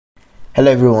Hello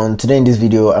everyone, today in this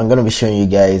video I'm going to be showing you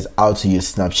guys how to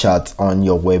use Snapchat on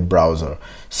your web browser.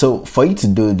 So for you to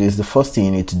do this, the first thing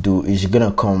you need to do is you're going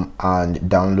to come and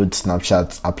download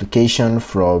Snapchat application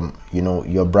from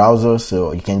your browser.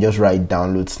 So you can just write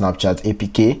download Snapchat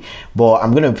APK, but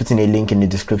I'm going to be putting a link in the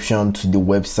description to the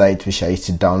website which I used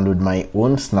to download my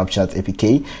own Snapchat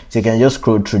APK. So you can just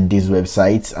scroll through these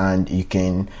websites and you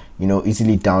can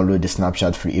easily download the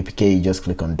Snapchat free APK. You just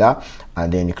click on that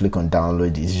and then you click on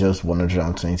download. It's just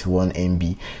 121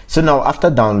 MB. So now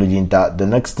after downloading that, the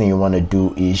next thing you want to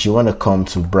do is you want to come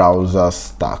to browser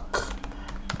stack.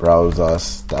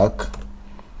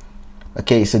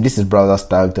 Okay, so this is browser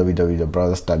stack,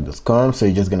 www.browserstack.com. So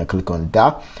you're just going to click on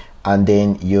that and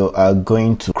then you are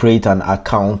going to create an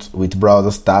account with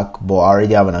browser stack. But I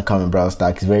already have an account with browser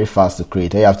stack. It's very fast to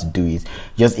create. All you have to do is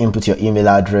just input your email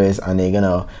address and then you're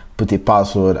gonna put a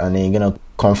password and then you're gonna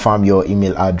confirm your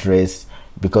email address,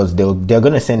 because they're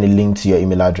gonna send a link to your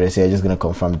email address. So you're just gonna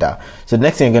confirm that. So the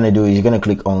next thing you're gonna do is you're gonna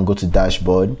click on go to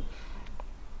dashboard.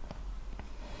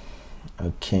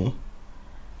 Okay,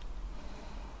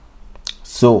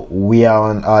 so we are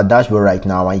on our dashboard right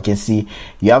now and you can see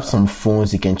you have some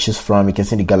phones you can choose from. You can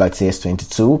see the Galaxy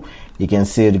S22, you can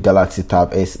see the Galaxy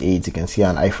Tab S8, you can see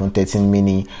an iPhone 13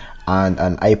 mini and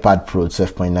an iPad Pro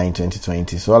 12.9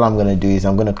 2020. So all I'm going to do is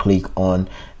I'm going to click on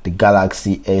the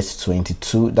Galaxy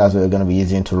S22. That's what we're going to be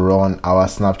using to run our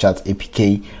Snapchat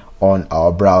APK on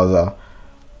our browser.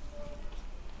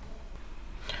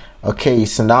 Okay,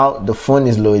 so now the phone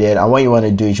is loaded and what you want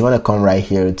to do is you want to come right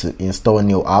here to install a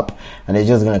new app and you're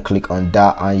just going to click on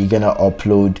that and you're going to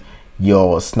upload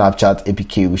your Snapchat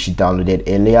APK which you downloaded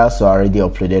earlier. So I already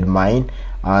uploaded mine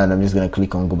and I'm just going to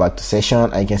click on go back to session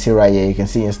and you can see right here, you can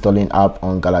see installing app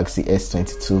on Galaxy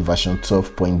S22 version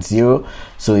 12.0.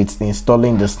 so it's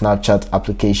installing the Snapchat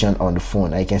application on the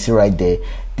phone. And you can see right there,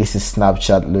 this is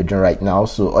Snapchat loading right now.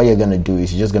 So all you're going to do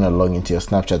is you're just going to log into your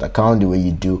Snapchat account the way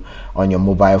you do on your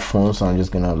mobile phone. So I'm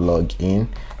just going to log in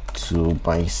to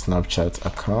my Snapchat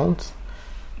account.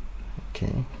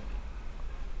 Okay,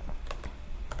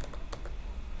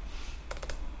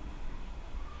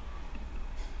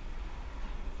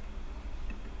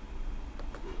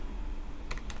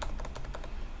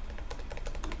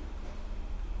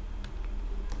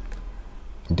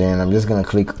 then I'm just gonna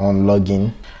click on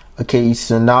login. Okay,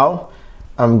 so now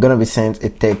I'm gonna be sent a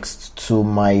text to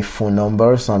my phone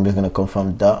number, so I'm just gonna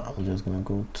confirm that. I'm just gonna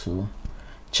go to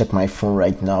check my phone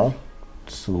right now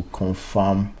to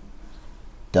confirm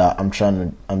that I'm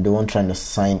the one trying to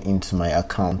sign into my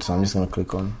account. So I'm just gonna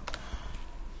click on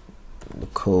the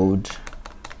code.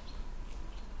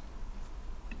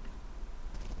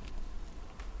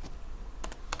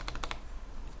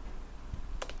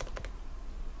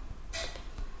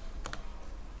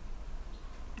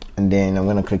 And then I'm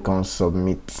going to click on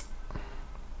submit.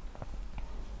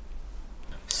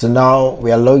 So now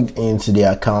we are logged into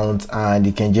the account and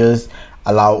you can just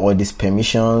allow all these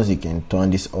permissions. You can turn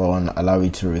this on, allow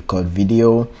it to record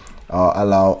video,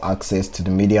 allow access to the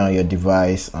media on your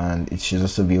device, and it should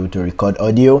also be able to record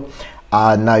audio.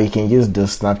 Now you can use the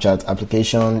Snapchat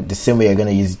application the same way you're going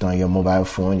to use it on your mobile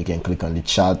phone. You can click on the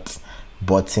chat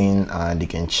button and you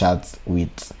can chat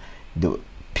with the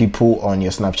people on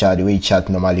your Snapchat the way you chat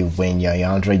normally when you're on your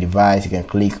Android device. You can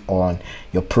click on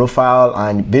your profile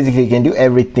and basically you can do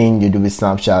everything you do with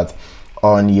Snapchat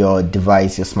on your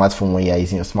device, your smartphone, when you're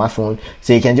using your smartphone.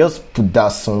 So you can just put that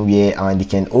somewhere and you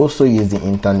can also use the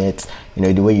internet,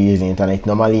 the way you use the internet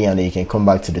normally, and then you can come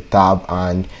back to the tab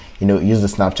and use the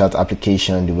Snapchat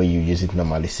application the way you use it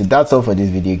normally. So that's all for this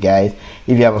video, guys.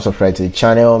 If you haven't subscribed to the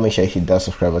channel, make sure you hit that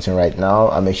subscribe button right now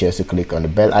and make sure to click on the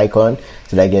bell icon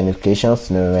so that I get notifications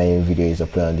to know when a video is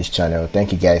uploaded on this channel.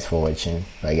 Thank you guys for watching.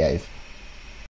 Bye guys.